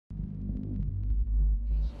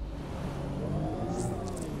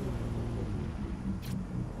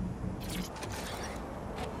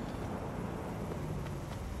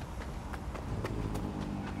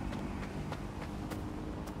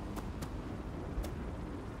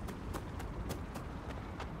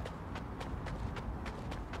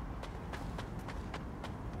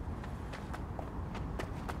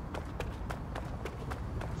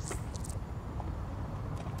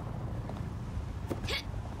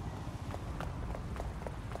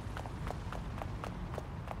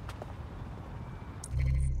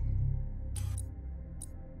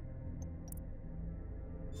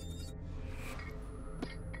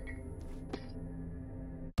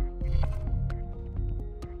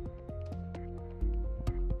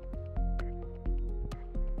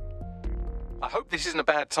hope this isn't a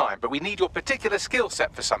bad time, but we need your particular skill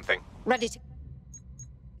set for something. Ready to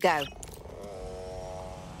go.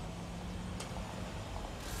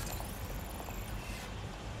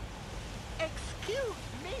 Excuse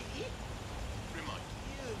me? Remind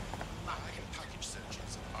you, bag and package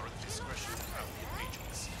searches are at the discretion of Albion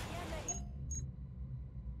agents.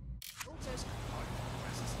 Process compliant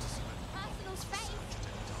requests to select Personal space. search at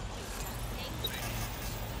any time.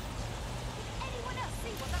 Did anyone else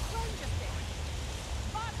see what that drone just did?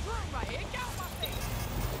 My drone right here, get out my face!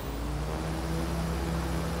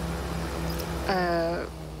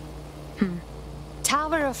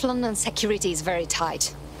 Tower of London security is very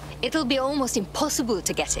tight. It'll be almost impossible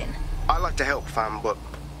to get in. I like to help, fam, but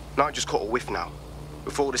Nigel's caught a whiff now.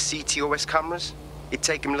 With all the CTOS cameras, it'd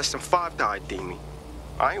take him less than 5 to ID me.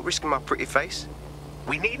 I ain't risking my pretty face.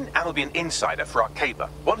 We need an Albion insider for our caper,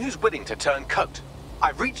 one who's willing to turn coat.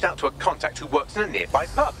 I've reached out to a contact who works in a nearby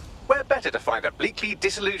pub. Where better to find a bleakly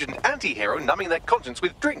disillusioned anti-hero numbing their conscience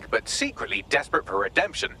with drink, but secretly desperate for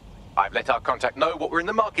redemption. I've let our contact know what we're in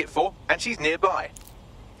the market for, and she's nearby.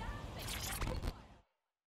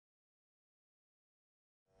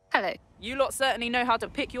 Hello. You lot certainly know how to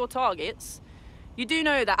pick your targets. You do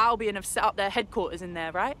know that Albion have set up their headquarters in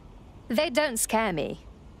there, right? They don't scare me.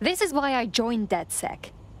 This is why I joined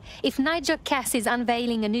DedSec. If Nigel Cass is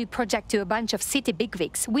unveiling a new project to a bunch of city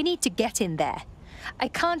bigwigs, we need to get in there. I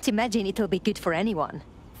can't imagine it'll be good for anyone.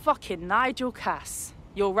 Fucking Nigel Cass.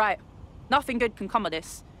 You're right. Nothing good can come of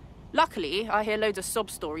this. Luckily, I hear loads of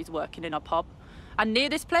sob stories working in a pub. And near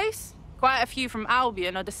this place, quite a few from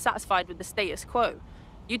Albion are dissatisfied with the status quo.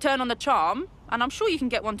 You turn on the charm, and I'm sure you can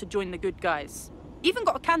get one to join the good guys. Even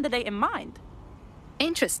got a candidate in mind.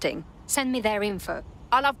 Interesting. Send me their info.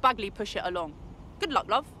 I'll have Bagley push it along. Good luck,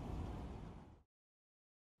 love.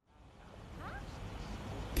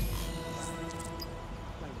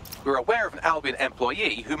 We're aware of an Albion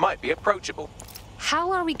employee who might be approachable.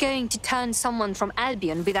 How are we going to turn someone from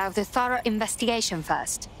Albion without a thorough investigation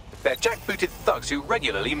first? They're jackbooted thugs who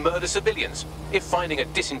regularly murder civilians. If finding a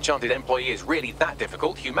disenchanted employee is really that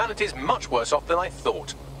difficult, humanity's much worse off than I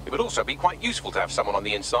thought. It would also be quite useful to have someone on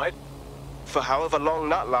the inside. For however long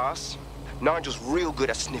that lasts, Nigel's real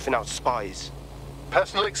good at sniffing out spies.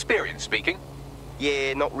 Personal experience speaking.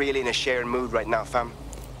 Yeah, not really in a sharing mood right now, fam.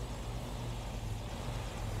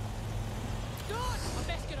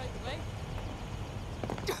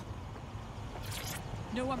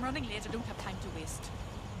 No, I'm running late. I don't have time to waste.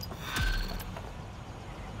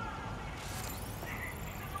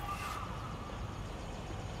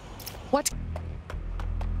 What?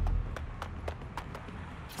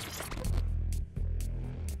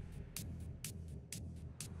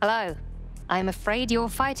 Hello. I'm afraid your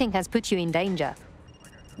fighting has put you in danger.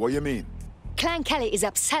 What do you mean? Clan Kelly is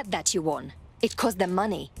upset that you won. It cost them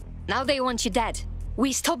money. Now they want you dead.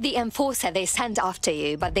 We stopped the enforcer they sent after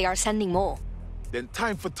you, but they are sending more. Then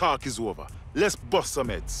time for talk is over. Let's bust some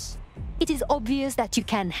heads. It is obvious that you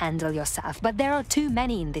can handle yourself, but there are too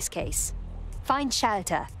many in this case. Find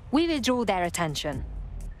shelter. We will draw their attention.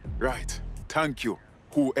 Right. Thank you,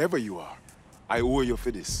 whoever you are. I owe you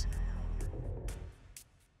for this.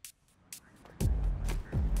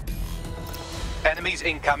 Enemies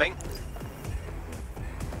incoming.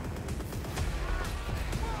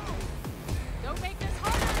 Don't make this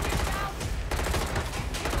hard on yourself!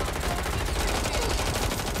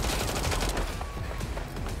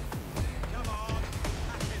 Come on,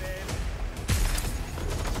 pack it in.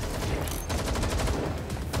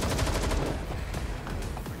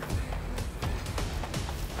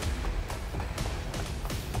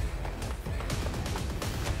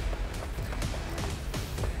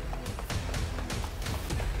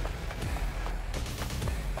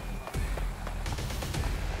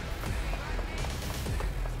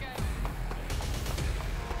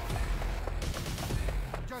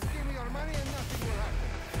 Just give me your money and nothing will happen.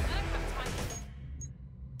 I don't have time for this.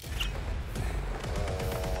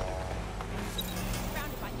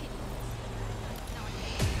 Surrounded by idiots. Now I know.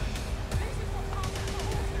 This is what passes for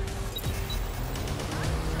horses.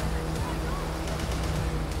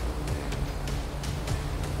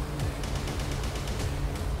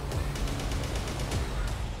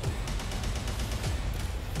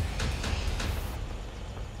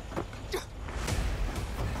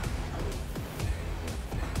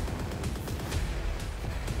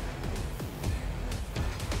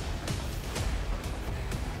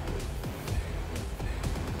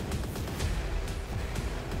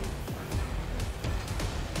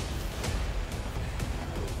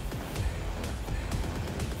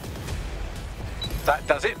 That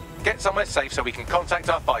does it. Get somewhere safe so we can contact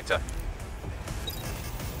our fighter.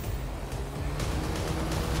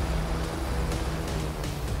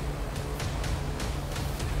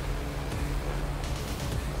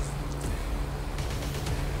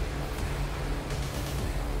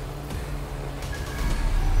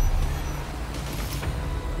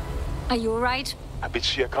 Are you alright? A bit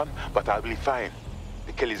shaken, but I'll be fine.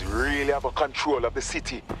 The Kellys really have a control of the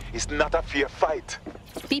city. It's not a fair fight.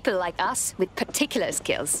 People like us with particular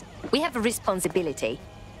skills. We have a responsibility.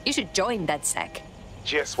 You should join DedSec.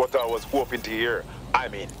 Just what I was hoping to hear. I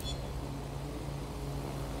mean,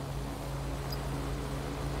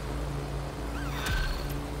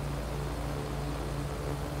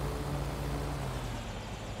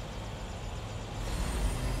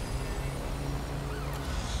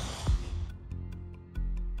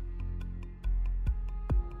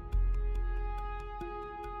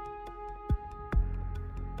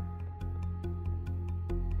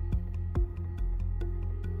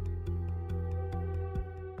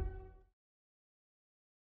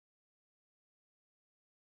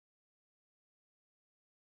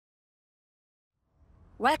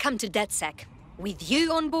 Welcome to DedSec. With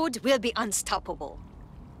you on board, we'll be unstoppable.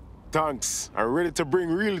 thanks. I'm ready to bring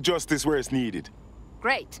real justice where it's needed.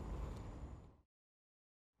 Great.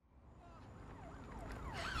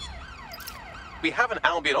 We have an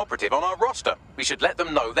Albion operative on our roster. We should let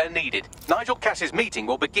them know they're needed. Nigel Cass's meeting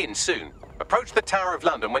will begin soon. Approach the Tower of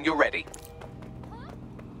London when you're ready.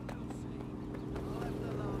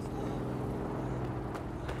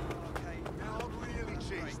 Okay, now I'm really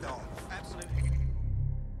cheesed off.